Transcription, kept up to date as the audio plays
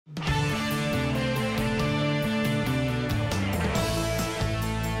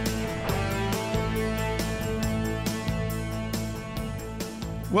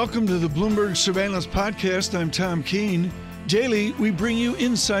Welcome to the Bloomberg Surveillance Podcast. I'm Tom Keene. Daily, we bring you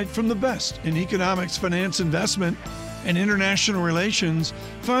insight from the best in economics, finance, investment, and international relations.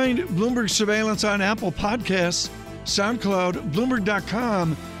 Find Bloomberg Surveillance on Apple Podcasts, SoundCloud,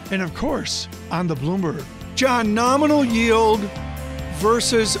 Bloomberg.com, and of course, on the Bloomberg. John, nominal yield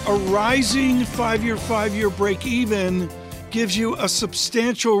versus a rising five-year break even gives you a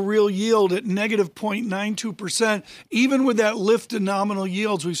substantial real yield at negative 0.92%. Even with that lift in nominal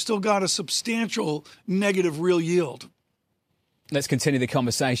yields, we've still got a substantial negative real yield. Let's continue the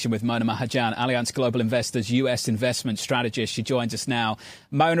conversation with Mona Mahajan, Allianz Global Investors U.S. investment strategist. She joins us now.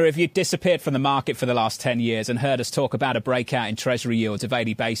 Mona, if you disappeared from the market for the last 10 years and heard us talk about a breakout in Treasury yields of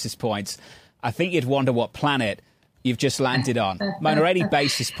 80 basis points, I think you'd wonder what planet you've just landed on. Mona, 80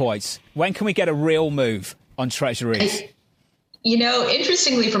 basis points. When can we get a real move on Treasuries? You know,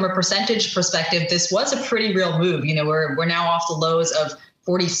 interestingly, from a percentage perspective, this was a pretty real move. You know, we're now off the lows of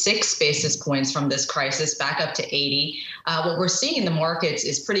 46 basis points from this crisis back up to 80. What we're seeing in the markets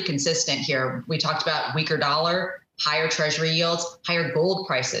is pretty consistent here. We talked about weaker dollar, higher Treasury yields, higher gold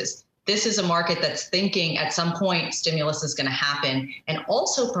prices. This is a market that's thinking at some point stimulus is going to happen, and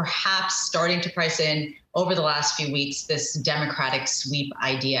also perhaps starting to price in over the last few weeks this Democratic sweep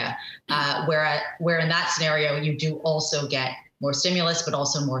idea, where in that scenario you do also get more stimulus, but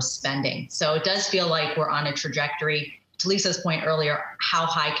also more spending. So it does feel like we're on a trajectory. To Lisa's point earlier, how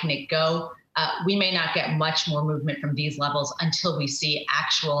high can it go? We may not get much more movement from these levels until we see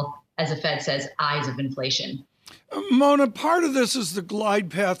actual, as the Fed says, eyes of inflation. Mona, part of this is the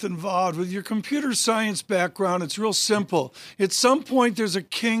glide path involved. With your computer science background, it's real simple. At some point, there's a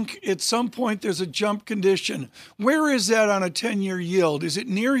kink. At some point, there's a jump condition. Where is that on a 10-year yield? Is it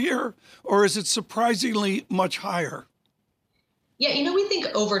near here, or is it surprisingly much higher? Yeah, you know, we think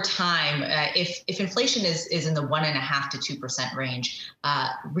over time, if inflation is in the 1.5% to 2% range,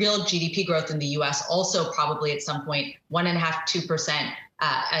 real GDP growth in the U.S. also probably at some point 1.5% to 2%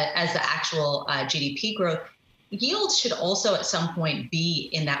 as the actual GDP growth. Yields should also at some point be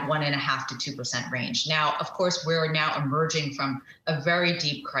in that 1.5% to 2% range. Now, of course, we're now emerging from a very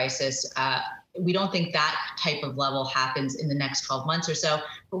deep crisis. We don't think that type of level happens in the next 12 months or so,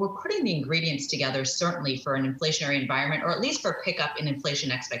 but we're putting the ingredients together certainly for an inflationary environment, or at least for a pickup in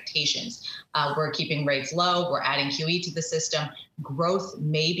inflation expectations. We're keeping rates low. We're adding QE to the system. Growth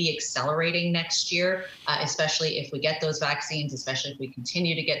may be accelerating next year, especially if we get those vaccines, especially if we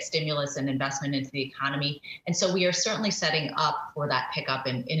continue to get stimulus and investment into the economy. And so we are certainly setting up for that pickup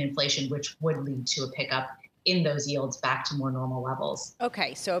in inflation, which would lead to a pickup in those yields back to more normal levels.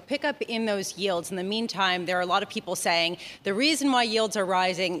 Okay, so a pickup in those yields. In the meantime, there are a lot of people saying the reason why yields are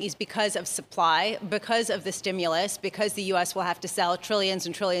rising is because of supply, because of the stimulus, because the U.S. will have to sell trillions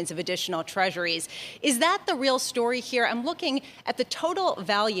and trillions of additional treasuries. Is that the real story here? I'm looking at the total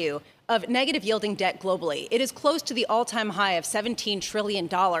value of negative yielding debt globally. It is close to the all-time high of $17 trillion.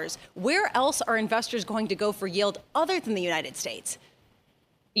 Where else are investors going to go for yield other than the United States?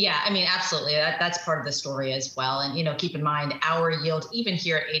 Yeah, I mean, absolutely. That's part of the story as well. And, you know, keep in mind our yield, even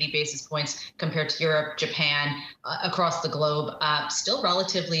here at 80 basis points compared to Europe, Japan, across the globe, still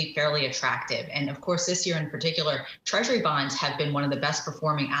relatively fairly attractive. And of course, this year in particular, Treasury bonds have been one of the best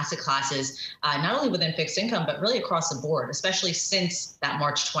performing asset classes, not only within fixed income, but really across the board, especially since that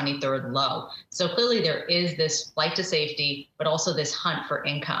March 23rd low. So clearly there is this flight to safety, but also this hunt for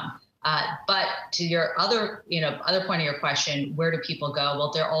income. But to your other point of your question, where do people go?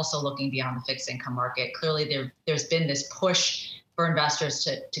 Well, they're also looking beyond the fixed income market. Clearly, there's been this push for investors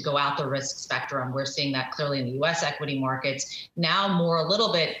to go out the risk spectrum. We're seeing that clearly in the U.S. equity markets, now more a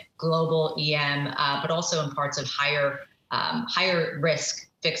little bit global EM, but also in parts of higher risk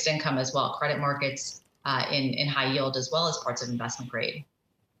fixed income as well, credit markets in high yield, as well as parts of investment grade.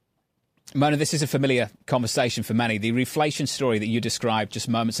 Mona, this is a familiar conversation for many. The reflation story that you described just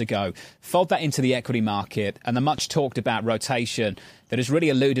moments ago, fold that into the equity market and the much talked about rotation that has really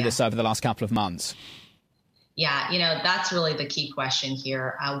eluded us over the last couple of months. Yeah, you know, that's really the key question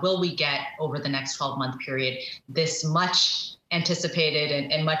here. Will we get over the next 12-month period this much anticipated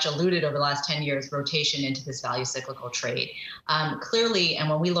and much alluded over the last 10 years rotation into this value cyclical trade? Clearly, and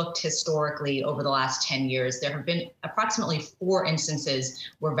when we looked historically over the last 10 years, there have been approximately 4 instances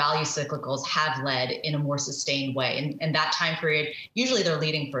where value cyclicals have led in a more sustained way. And that time period, usually they're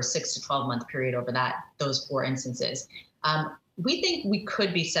leading for a 6 to 12-month period over those 4 instances. We think we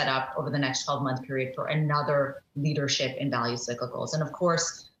could be set up over the next 12-month period for another leadership in value cyclicals. And of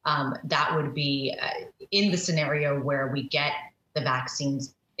course, that would be in the scenario where we get the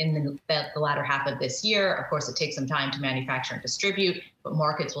vaccines in the latter half of this year. Of course, it takes some time to manufacture and distribute, but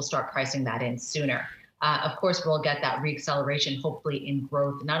markets will start pricing that in sooner. of course, we'll get that reacceleration, hopefully in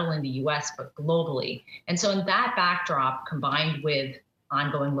growth, not only in the U.S., but globally. And so in that backdrop, combined with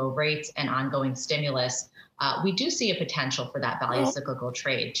ongoing low rates and ongoing stimulus, we do see a potential for that value cyclical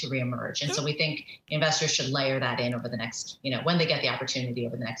trade to reemerge. And so we think investors should layer that in over the next, when they get the opportunity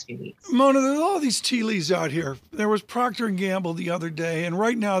over the next few weeks. Mona, there's all these tea leaves out here. There was Procter & Gamble the other day, and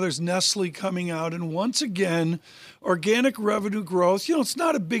right now there's Nestle coming out. And once again, organic revenue growth, it's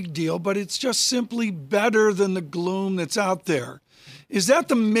not a big deal, but it's just simply better than the gloom that's out there. Is that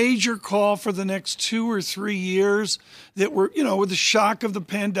the major call for the next 2 or 3 years that we're, with the shock of the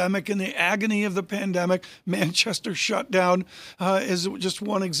pandemic and the agony of the pandemic, Manchester shut down is just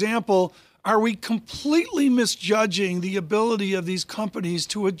one example. Are we completely misjudging the ability of these companies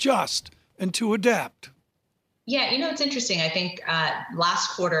to adjust and to adapt? Yeah, it's interesting. I think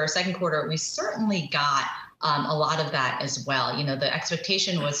last quarter, second quarter, we certainly got a lot of that as well. The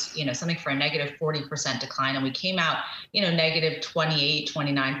expectation was, something for a negative 40% decline, and we came out, negative 28,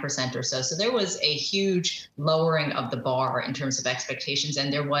 29% or so. So there was a huge lowering of the bar in terms of expectations,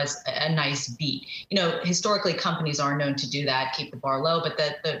 and there was a nice beat. Historically, companies are known to do that, keep the bar low, but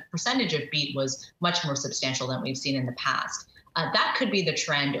the percentage of beat was much more substantial than we've seen in the past. That could be the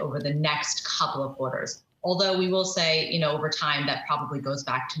trend over the next couple of quarters. Although we will say, over time, that probably goes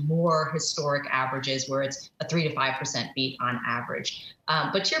back to more historic averages where it's a 3 to 5% beat on average.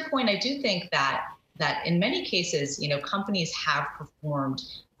 But to your point, I do think that in many cases, companies have performed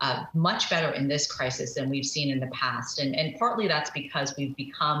much better in this crisis than we've seen in the past. And partly that's because we've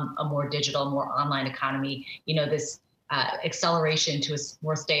become a more digital, more online economy. This acceleration to a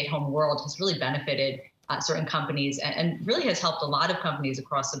more stay-at-home world has really benefited certain companies and really has helped a lot of companies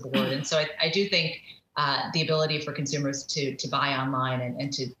across the board. And so I do think the ability for consumers to buy online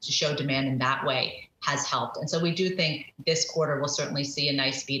and to show demand in that way has helped. And so we do think this quarter will certainly see a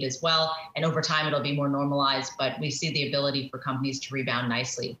nice beat as well. And over time, it'll be more normalized, but we see the ability for companies to rebound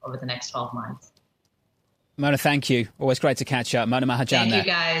nicely over the next 12 months. Mona, thank you. Always great to catch up. Mona Mahajan Thank you,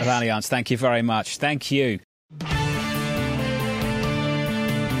 guys. Of Allianz. Thank you very much. Thank you.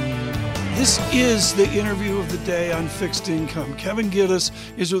 This is the interview of the day on fixed income. Kevin Gittes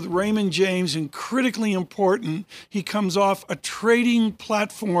is with Raymond James, and critically important, he comes off a trading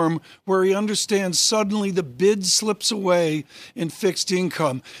platform where he understands suddenly the bid slips away in fixed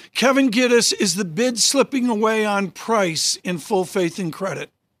income. Kevin Gittes, is the bid slipping away on price in full faith and credit?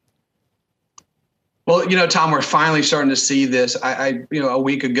 Well, Tom, we're finally starting to see this. A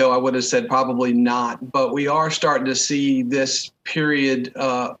week ago, I would have said probably not, but we are starting to see this period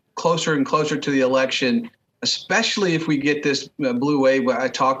closer and closer to the election, especially if we get this blue wave I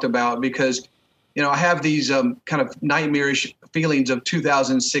talked about, because, I have these kind of nightmarish feelings of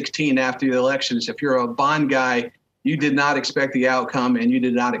 2016 after the elections. If you're a bond guy, you did not expect the outcome and you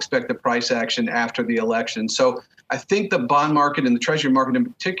did not expect the price action after the election. So I think the bond market and the treasury market in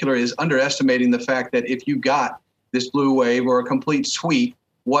particular is underestimating the fact that if you got this blue wave or a complete sweep,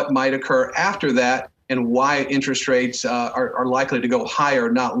 what might occur after that, and why interest rates are likely to go higher,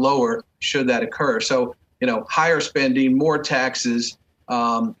 not lower, should that occur. So, higher spending, more taxes,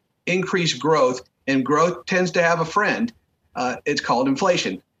 increased growth, and growth tends to have a friend. It's called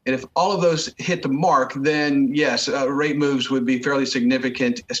inflation. And if all of those hit the mark, then yes, rate moves would be fairly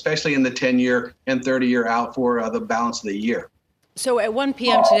significant, especially in the 10-year and 30-year out for the balance of the year. So at 1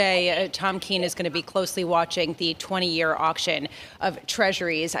 p.m. today, Tom Keene is going to be closely watching the 20-year auction of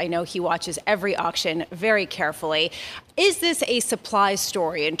treasuries. I know he watches every auction very carefully. Is this a supply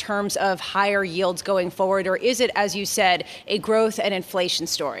story in terms of higher yields going forward, or is it, as you said, a growth and inflation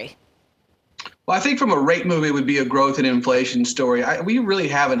story? Well, I think from a rate move, it would be a growth and inflation story. We really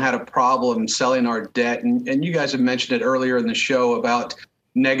haven't had a problem selling our debt. And you guys have mentioned it earlier in the show about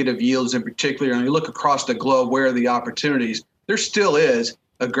negative yields in particular. And you look across the globe, where are the opportunities? There still is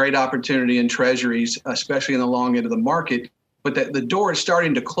a great opportunity in treasuries, especially in the long end of the market, but that the door is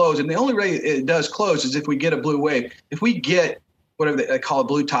starting to close. And the only way it does close is if we get a blue wave. If we get whatever they call a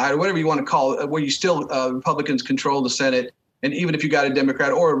blue tide or whatever you want to call it, where you still Republicans control the Senate, and even if you got a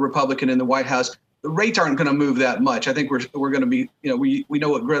Democrat or a Republican in the White House, the rates aren't going to move that much. I think we're going to be, we know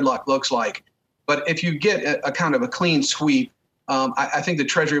what gridlock looks like. But if you get a kind of a clean sweep, I think the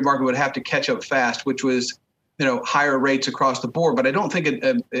treasury market would have to catch up fast, which was higher rates across the board, but I don't think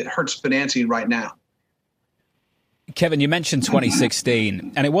it hurts financing right now. Kevin, you mentioned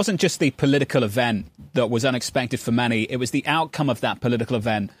 2016, and it wasn't just the political event that was unexpected for many. It was the outcome of that political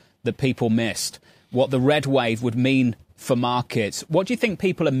event that people missed, what the red wave would mean for markets. What do you think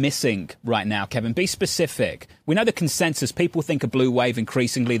people are missing right now, Kevin? Be specific. We know the consensus. People think a blue wave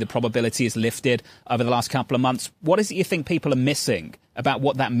increasingly, the probability is lifted over the last couple of months. What is it you think people are missing about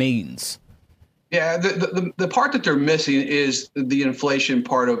what that means? Yeah, the part that they're missing is the inflation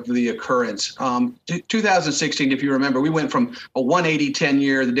part of the occurrence. 2016, if you remember, we went from a 180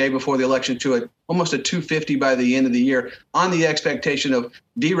 10-year the day before the election to almost a 250 by the end of the year on the expectation of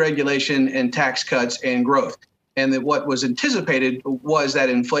deregulation and tax cuts and growth. And that what was anticipated was that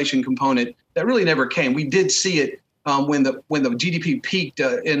inflation component that really never came. We did see it when the GDP peaked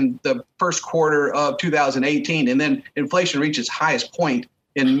in the first quarter of 2018, and then inflation reached its highest point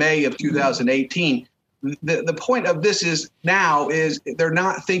in May of 2018. The point of this is they're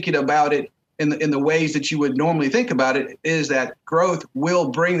not thinking about it in the ways that you would normally think about it, is that growth will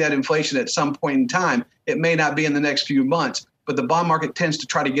bring that inflation at some point in time. It may not be in the next few months, but the bond market tends to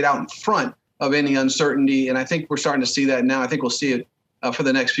try to get out in front of any uncertainty. And I think we're starting to see that now. I think we'll see it for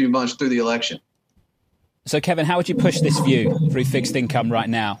the next few months through the election. So, Kevin, how would you push this view through fixed income right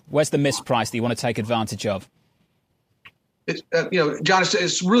now? Where's the misprice that you want to take advantage of? It's, John,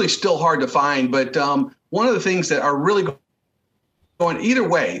 it's really still hard to find. But one of the things that are really going either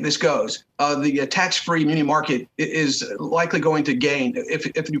way this goes, the tax-free muni market is likely going to gain.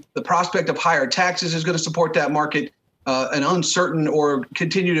 If the prospect of higher taxes is going to support that market, an uncertain or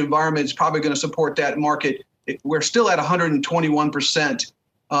continued environment is probably going to support that market. We're still at 121%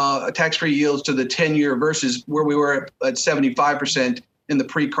 tax-free yields to the 10-year versus where we were at 75% in the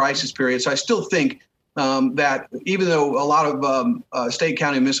pre-crisis period. So I still think that even though a lot of state,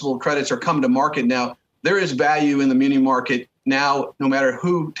 county, and municipal credits are coming to market now, there is value in the muni market now, no matter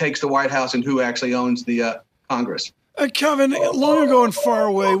who takes the White House and who actually owns the Congress. Kevin, long ago and far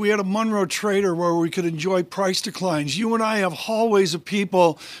away, we had a Monroe Trader where we could enjoy price declines. You and I have hallways of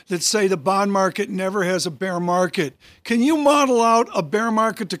people that say the bond market never has a bear market. Can you model out a bear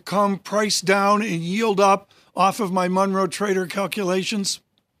market to come, price down and yield up off of my Monroe Trader calculations?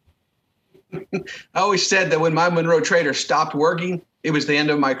 I always said that when my Monroe Trader stopped working, it was the end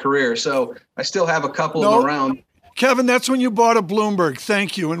of my career. So I still have a couple of them around. Kevin, that's when you bought a Bloomberg.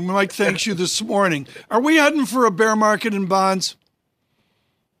 Thank you. And Mike thanks you this morning. Are we heading for a bear market in bonds?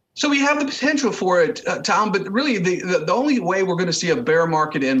 So we have the potential for it, Tom, but really the only way we're going to see a bear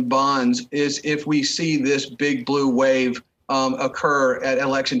market in bonds is if we see this big blue wave occur at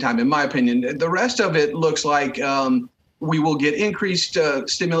election time, in my opinion. The rest of it looks like we will get increased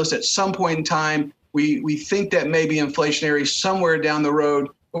stimulus at some point in time. We think that may be inflationary somewhere down the road.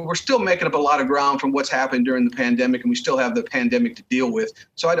 But we're still making up a lot of ground from what's happened during the pandemic, and we still have the pandemic to deal with.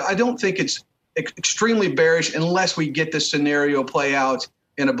 So I don't think it's extremely bearish unless we get this scenario play out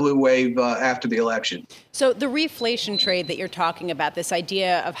in a blue wave after the election. So the reflation trade that you're talking about, this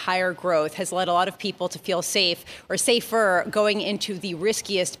idea of higher growth, has led a lot of people to feel safe or safer going into the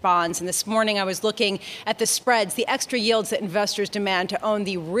riskiest bonds. And this morning I was looking at the spreads, the extra yields that investors demand to own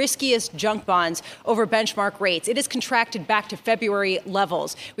the riskiest junk bonds over benchmark rates. It has contracted back to February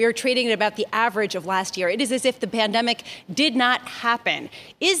levels. We are trading at about the average of last year. It is as if the pandemic did not happen.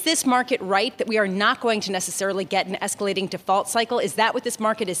 Is this market right that we are not going to necessarily get an escalating default cycle? Is that what this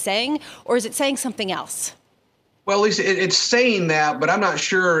market is saying, or is it saying something else? Well, Lisa, it's saying that, but I'm not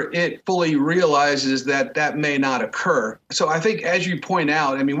sure it fully realizes that that may not occur. So I think, as you point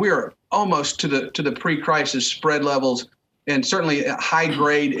out, I mean, we are almost to the pre-crisis spread levels, and certainly high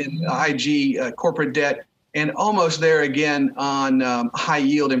grade in IG corporate debt, and almost there again on high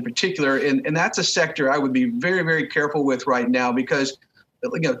yield in particular. And that's a sector I would be very, very careful with right now, because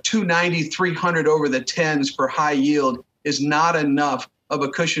 290, 300 over the 10s for high yield is not enough of a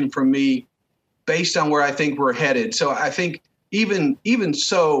cushion for me based on where I think we're headed. So I think even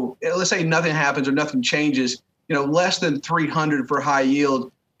so, let's say nothing happens or nothing changes, less than 300 for high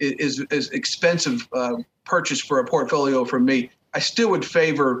yield is expensive purchase for a portfolio for me. I still would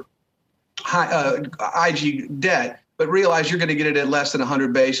favor high IG debt, but realize you're going to get it at less than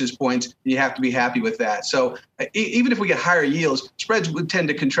 100 basis points. You have to be happy with that. So even if we get higher yields, spreads would tend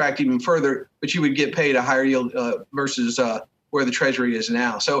to contract even further, but you would get paid a higher yield versus where the Treasury is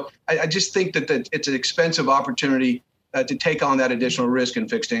now. So I just think that it's an expensive opportunity to take on that additional risk in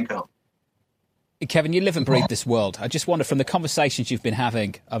fixed income. Kevin, you live and breathe this world. I just wonder, from the conversations you've been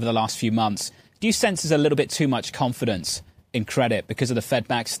having over the last few months, do you sense there's a little bit too much confidence in credit because of the Fed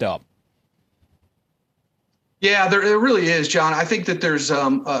backstop? Yeah, there really is, John. I think that there's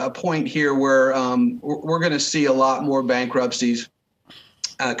a point here where we're going to see a lot more bankruptcies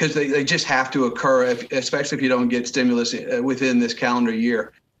because they just have to occur, especially if you don't get stimulus within this calendar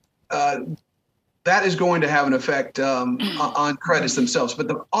year. That is going to have an effect on credits themselves. But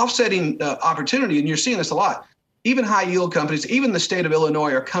the offsetting opportunity, and you're seeing this a lot, even high yield companies, even the state of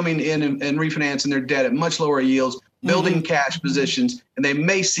Illinois are coming in and refinancing their debt at much lower yields, building cash positions, and they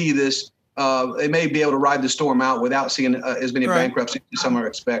may see this they may be able to ride the storm out without seeing as many bankruptcies as some are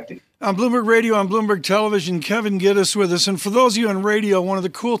expecting. On Bloomberg Radio, on Bloomberg Television, Kevin Gittes with us. And for those of you on radio, one of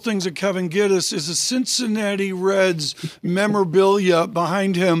the cool things of Kevin Gittes is the Cincinnati Reds memorabilia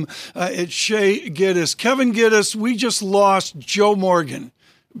behind him at Shea Gittes. Kevin Gittes, we just lost Joe Morgan.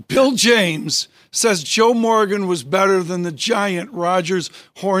 Bill James says Joe Morgan was better than the giant Rogers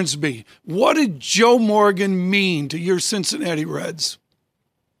Hornsby. What did Joe Morgan mean to your Cincinnati Reds?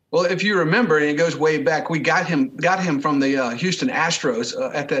 Well, if you remember, and it goes way back, we got him from the Houston Astros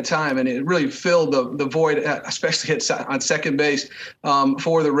at that time, and it really filled the void, especially on second base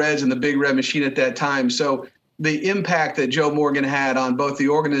for the Reds and the Big Red Machine at that time. So the impact that Joe Morgan had on both the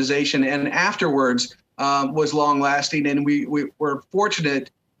organization and afterwards was long-lasting, and we were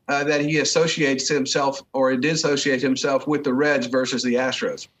fortunate that he associates himself, or did associate himself, with the Reds versus the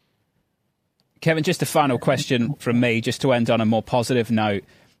Astros. Kevin, just a final question from me, just to end on a more positive note.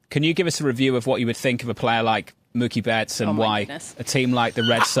 Can you give us a review of what you would think of a player like Mookie Betts and why a team like the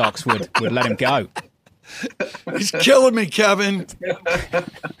Red Sox would let him go? He's killing me, Kevin.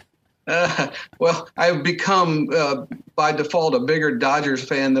 Well, I've become, by default, a bigger Dodgers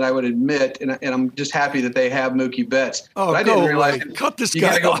fan than I would admit, and I'm just happy that they have Mookie Betts. Oh, but I didn't realize cut this you guy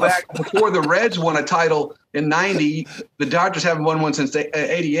got to go off. back before the Reds won a title in '90. The Dodgers haven't won one since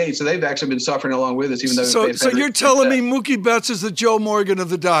 '88, so they've actually been suffering along with us. Even though so you're telling me Mookie Betts is the Joe Morgan of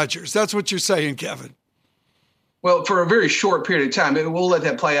the Dodgers? That's what you're saying, Kevin? Well, for a very short period of time. We'll let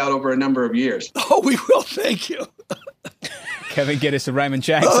that play out over a number of years. Oh, we will. Thank you. Kevin Gittes and Raymond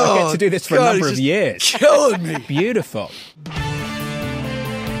James. I get to do this for a number of years. Killing me. Beautiful.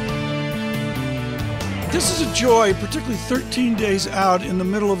 This is a joy, particularly 13 days out in the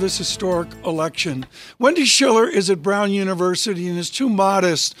middle of this historic election. Wendy Schiller is at Brown University and is too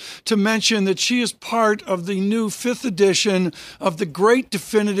modest to mention that she is part of the new 5th edition of the Great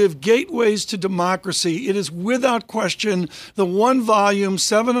Definitive Gateways to Democracy. It is without question the one-volume,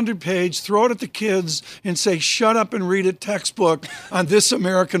 700-page, throw it at the kids and say, shut up and read it textbook on This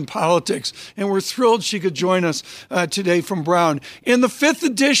American Politics. And we're thrilled she could join us today from Brown. In the 5th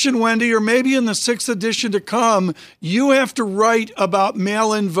edition, Wendy, or maybe in the 6th edition, to come, you have to write about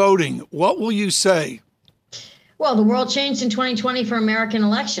mail-in voting. What will you say? Well, the world changed in 2020 for American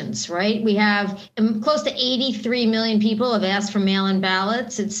elections, right? We have close to 83 million people have asked for mail-in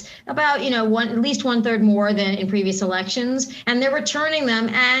ballots. It's about, at least 1/3 more than in previous elections. And they're returning them.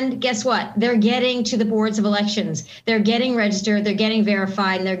 And guess what? They're getting to the boards of elections. They're getting registered, they're getting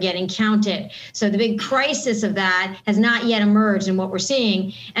verified, and they're getting counted. So the big crisis of that has not yet emerged in what we're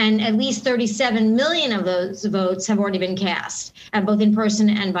seeing. And at least 37 million of those votes have already been cast, both in person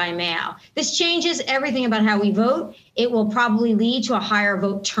and by mail. This changes everything about how we vote. It will probably lead to a higher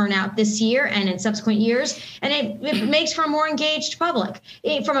vote turnout this year and in subsequent years, and it makes for a more engaged public.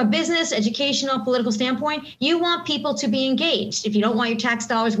 From a business, educational, political standpoint, you want people to be engaged. If you don't want your tax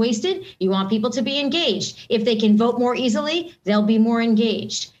dollars wasted, you want people to be engaged. If they can vote more easily, they'll be more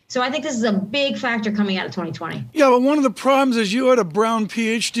engaged. So I think this is a big factor coming out of 2020. Yeah, but one of the problems is you had a Brown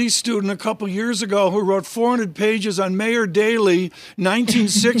PhD student a couple years ago who wrote 400 pages on Mayor Daley,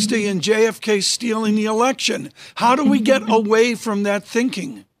 1960, and JFK stealing the election. How do we get away from that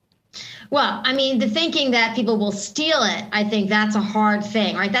thinking? Well, I mean, the thinking that people will steal it, I think that's a hard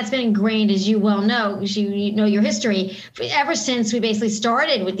thing, right? That's been ingrained, as you well know, because you know your history, ever since we basically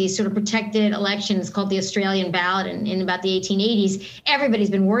started with these sort of protected elections called the Australian ballot in about the 1880s. Everybody's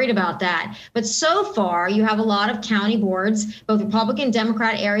been worried about that. But so far, you have a lot of county boards, both Republican and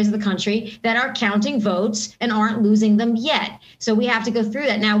Democrat areas of the country, that are counting votes and aren't losing them yet. So we have to go through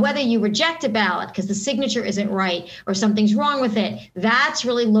that. Now, whether you reject a ballot because the signature isn't right or something's wrong with it, that's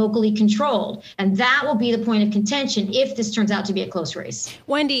really locally controlled. And that will be the point of contention if this turns out to be a close race.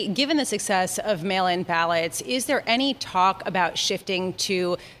 Wendy, given the success of mail-in ballots, is there any talk about shifting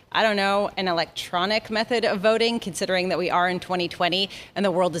to, an electronic method of voting, considering that we are in 2020 and the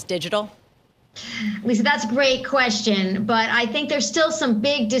world is digital? Lisa, that's a great question, but I think there's still some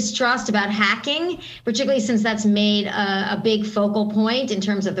big distrust about hacking, particularly since that's made a big focal point in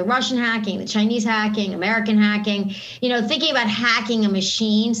terms of the Russian hacking, the Chinese hacking, American hacking. Thinking about hacking a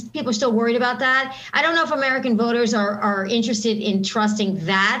machine, people are still worried about that. I don't know if American voters are interested in trusting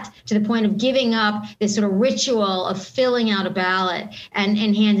that to the point of giving up this sort of ritual of filling out a ballot and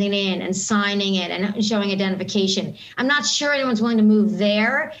handing it in and signing it and showing identification. I'm not sure anyone's willing to move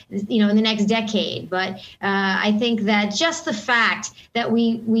there, in the next decade. But I think that just the fact that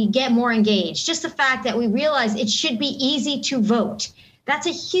we get more engaged, just the fact that we realize it should be easy to vote, that's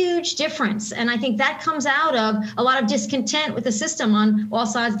a huge difference. And I think that comes out of a lot of discontent with the system on all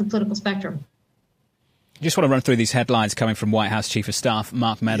sides of the political spectrum. Just want to run through these headlines coming from White House Chief of Staff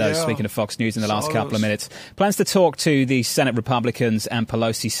Mark Meadows, speaking to Fox News in the last couple of minutes. Plans to talk to the Senate Republicans and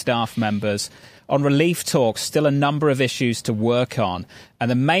Pelosi staff members on relief talks. Still a number of issues to work on.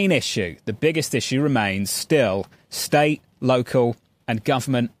 And the main issue, the biggest issue, remains still state, local and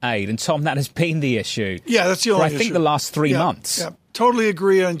government aid. And Tom, that has been the issue. Yeah, that's the only issue. I think the last 3 months. Yeah. Totally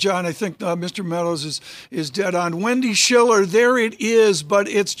agree. And John, I think Mr. Meadows is dead on. Wendy Schiller, there it is, but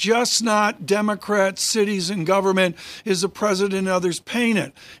it's just not Democrats, cities, and government is the president and others paying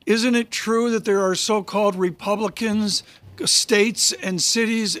it. Isn't it true that there are so-called Republicans, states and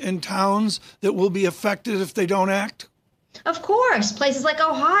cities and towns that will be affected if they don't act? Of course, places like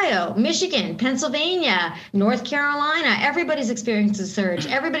Ohio, Michigan, Pennsylvania, North Carolina, everybody's experienced a surge.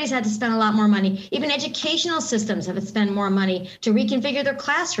 Everybody's had to spend a lot more money. Even educational systems have to spend more money to reconfigure their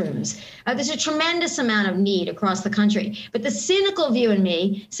classrooms. There's a tremendous amount of need across the country. But the cynical view in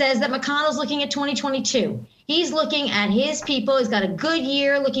me says that McConnell's looking at 2022. He's looking at his people. He's got a good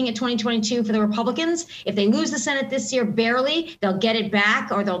year looking at 2022 for the Republicans. If they lose the Senate this year barely, they'll get it back,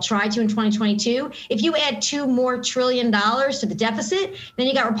 or they'll try to in 2022. If you add $2 more trillion to the deficit, then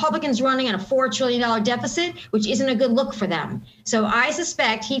you got Republicans running on a $4 trillion deficit, which isn't a good look for them. So I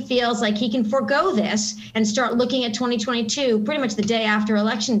suspect he feels like he can forego this and start looking at 2022 pretty much the day after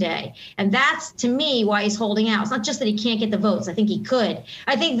Election Day. And that's, to me, why he's holding out. It's not just that he can't get the votes. I think he could.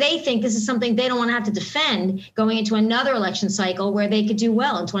 I think they think this is something they don't want to have to defend going into another election cycle where they could do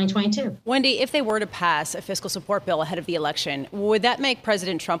well in 2022. Wendy, if they were to pass a fiscal support bill ahead of the election, would that make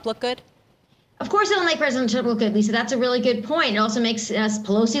President Trump look good? Of course, it'll make President Trump look good, Lisa. That's a really good point. It also makes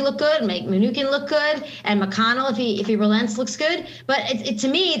Pelosi look good, make Mnuchin look good, and McConnell, if he relents, looks good. But to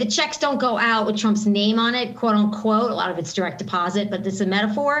me, the checks don't go out with Trump's name on it, quote unquote. A lot of it's direct deposit, but it's a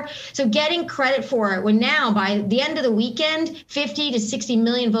metaphor. So getting credit for it when now, by the end of the weekend, 50 to 60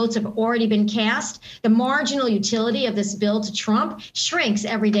 million votes have already been cast, the marginal utility of this bill to Trump shrinks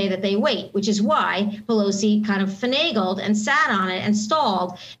every day that they wait, which is why Pelosi kind of finagled and sat on it and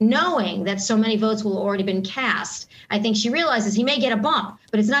stalled, knowing that so many votes will have already been cast. I think she realizes he may get a bump,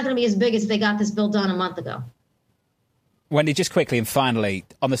 but it's not going to be as big as if they got this bill done a month ago. Wendy, just quickly and finally,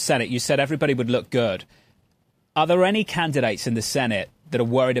 on the Senate, you said everybody would look good. Are there any candidates in the Senate that are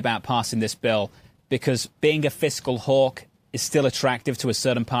worried about passing this bill because being a fiscal hawk is still attractive to a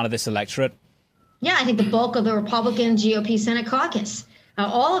certain part of this electorate? Yeah, I think the bulk of the Republican GOP Senate caucus.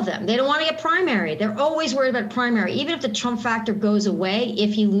 All of them. They don't want to get primary. They're always worried about primary. Even if the Trump factor goes away,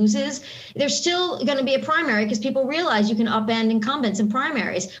 if he loses, there's still going to be a primary because people realize you can upend incumbents in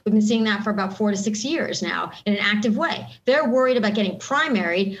primaries. We've been seeing that for about 4 to 6 years now in an active way. They're worried about getting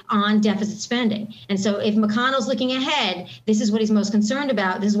primaried on deficit spending. And so if McConnell's looking ahead, this is what he's most concerned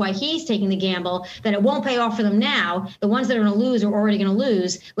about. This is why he's taking the gamble that it won't pay off for them now. The ones that are going to lose are already going to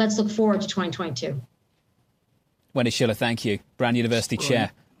lose. Let's look forward to 2022. Wendy Schiller, thank you. Brown University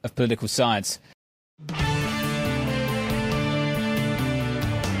Chair of Political Science.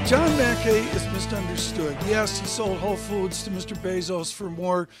 John Mackey is misunderstood. Yes, he sold Whole Foods to Mr. Bezos for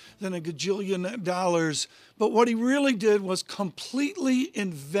more than $1 gajillion. But what he really did was completely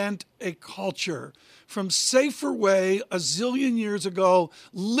invent a culture. From Safer Way a zillion years ago,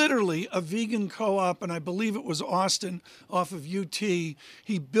 literally a vegan co-op, and I believe it was Austin off of UT, he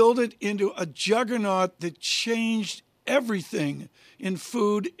built it into a juggernaut that changed everything in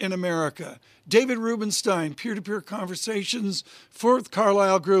food in America. David Rubenstein, peer-to-peer conversations, Fourth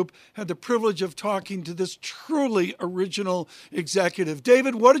Carlyle Group, had the privilege of talking to this truly original executive.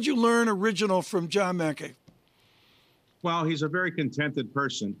 David, what did you learn original from John Mackey? Well, he's a very contented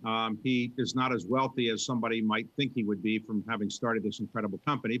person. He is not as wealthy as somebody might think he would be from having started this incredible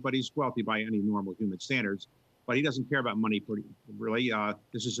company, but he's wealthy by any normal human standards. But he doesn't care about money, really.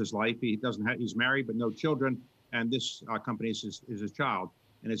 This is his life. He's married, but no children. And this company is his child.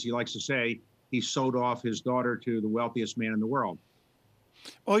 And as he likes to say, he sold off his daughter to the wealthiest man in the world.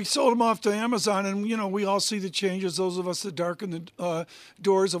 Well, he sold them off to Amazon, and, we all see the changes, those of us that darken the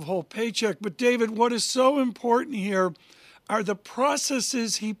doors of Whole Paycheck. But, David, what is so important here are the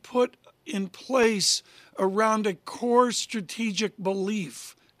processes he put in place around a core strategic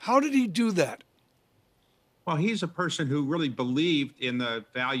belief. How did he do that? Well, he's a person who really believed in the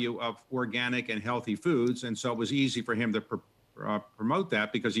value of organic and healthy foods, and so it was easy for him to promote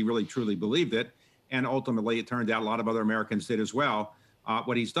that because he really, truly believed it. And ultimately, it turned out a lot of other Americans did as well.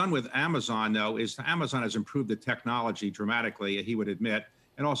 What he's done with Amazon, though, is Amazon has improved the technology dramatically, he would admit.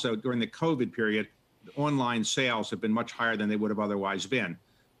 And also, during the COVID period, online sales have been much higher than they would have otherwise been.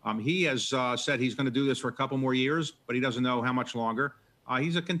 He has said he's going to do this for a couple more years, but he doesn't know how much longer.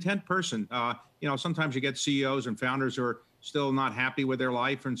 He's a content person. Sometimes you get CEOs and founders who are still not happy with their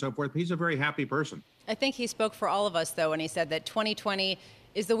life and so forth. He's a very happy person. I think he spoke for all of us, though, when he said that 2020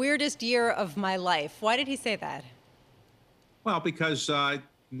 is the weirdest year of my life. Why did he say that? Well, because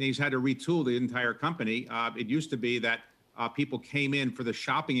he's had to retool the entire company. It used to be that people came in for the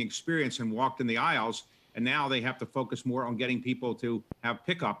shopping experience and walked in the aisles, and now they have to focus more on getting people to have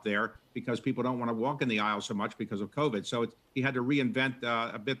pickup there because people don't want to walk in the aisle so much because of COVID. So he had to reinvent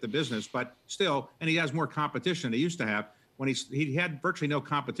a bit the business, but still, and he has more competition than he used to have. When he had virtually no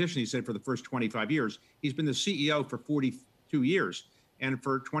competition, he said, for the first 25 years. He's been the CEO for 42 years. And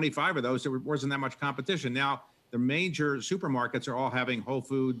for 25 of those, there wasn't that much competition. Now, the major supermarkets are all having whole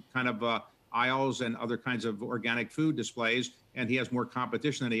food kind of aisles and other kinds of organic food displays, and he has more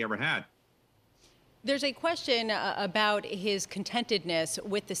competition than he ever had. There's a question about his contentedness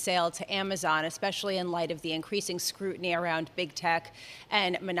with the sale to Amazon, especially in light of the increasing scrutiny around big tech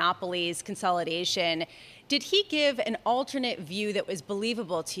and monopolies, consolidation. Did he give an alternate view that was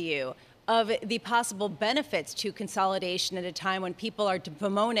believable to you of the possible benefits to consolidation at a time when people are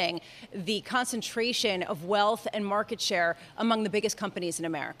bemoaning the concentration of wealth and market share among the biggest companies in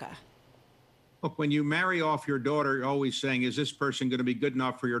America? Look, when you marry off your daughter, you're always saying, is this person going to be good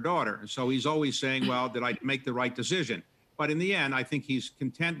enough for your daughter? And so he's always saying, well, did I make the right decision? But in the end, I think he's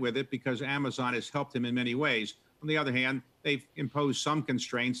content with it because Amazon has helped him in many ways. On the other hand, they've imposed some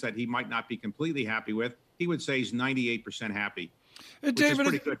constraints that he might not be completely happy with. He would say he's 98% happy. Which is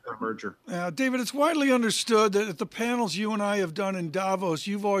pretty good for a merger. David, it's widely understood that at the panels you and I have done in Davos,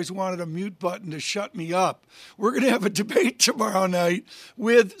 you've always wanted a mute button to shut me up. We're going to have a debate tomorrow night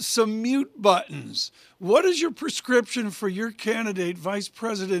with some mute buttons. What is your prescription for your candidate, Vice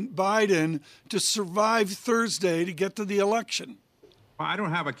President Biden, to survive Thursday to get to the election? Well, I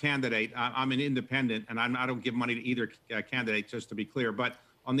don't have a candidate. I'm an independent, and I don't give money to either candidate, just to be clear. But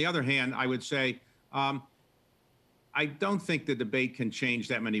on the other hand, I would say I don't think the debate can change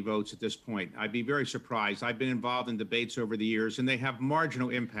that many votes at this point. I'd be very surprised. I've been involved in debates over the years, and they have marginal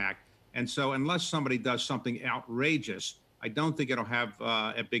impact. And so unless somebody does something outrageous, I don't think it'll have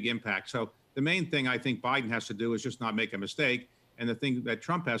a big impact. So the main thing I think Biden has to do is just not make a mistake. And the thing that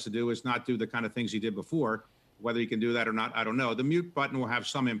Trump has to do is not do the kind of things he did before. Whether he can do that or not, I don't know. The mute button will have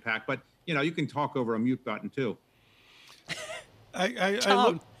some impact, but, you know, you can talk over a mute button, too.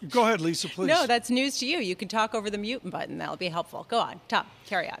 Go ahead, Lisa, please. No, that's news to you. You can talk over the mute button. That'll be helpful. Go on. Tom,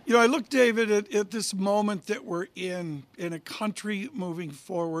 carry on. You know, I look, David, at this moment that we're in a country moving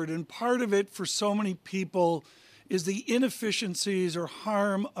forward, and part of it for so many people is the inefficiencies or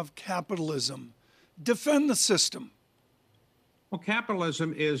harm of capitalism. Defend the system. Well,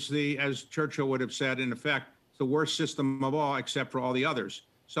 capitalism is as Churchill would have said, in effect, the worst system of all except for all the others.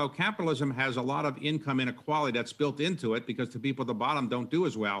 So capitalism has a lot of income inequality that's built into it because the people at the bottom don't do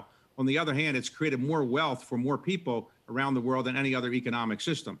as well. On the other hand, it's created more wealth for more people around the world than any other economic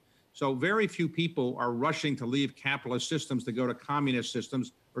system. So very few people are rushing to leave capitalist systems to go to communist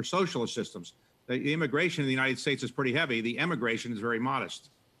systems or socialist systems. The immigration in the United States is pretty heavy. The emigration is very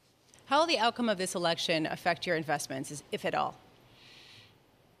modest. How will the outcome of this election affect your investments, if at all?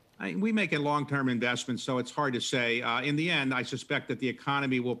 We make a long-term investment, so it's hard to say. In the end, I suspect that the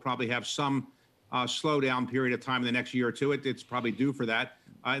economy will probably have some slowdown period of time in the next year or two. It's probably due for that.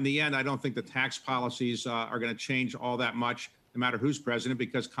 In the end, I don't think the tax policies are going to change all that much, no matter who's president,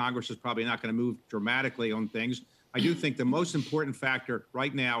 because Congress is probably not going to move dramatically on things. I do think the most important factor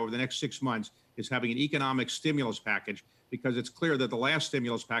right now over the next 6 months is having an economic stimulus package, because it's clear that the last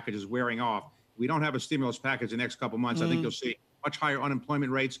stimulus package is wearing off. If we don't have a stimulus package the next couple of months, I think you'll see much higher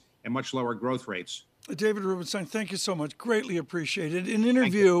unemployment rates and much lower growth rates. David Rubenstein, thank you so much. Greatly appreciated. An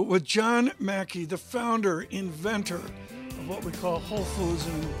interview with John Mackey, the founder, inventor of what we call Whole Foods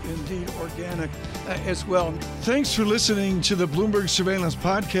and indeed organic as well. Thanks for listening to the Bloomberg Surveillance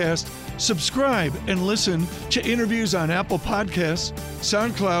Podcast. Subscribe and listen to interviews on Apple Podcasts,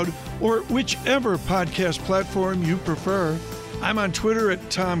 SoundCloud, or whichever podcast platform you prefer. I'm on Twitter at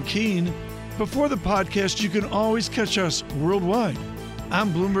Tom Keene. Before the podcast, you can always catch us worldwide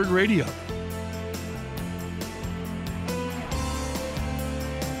on Bloomberg Radio.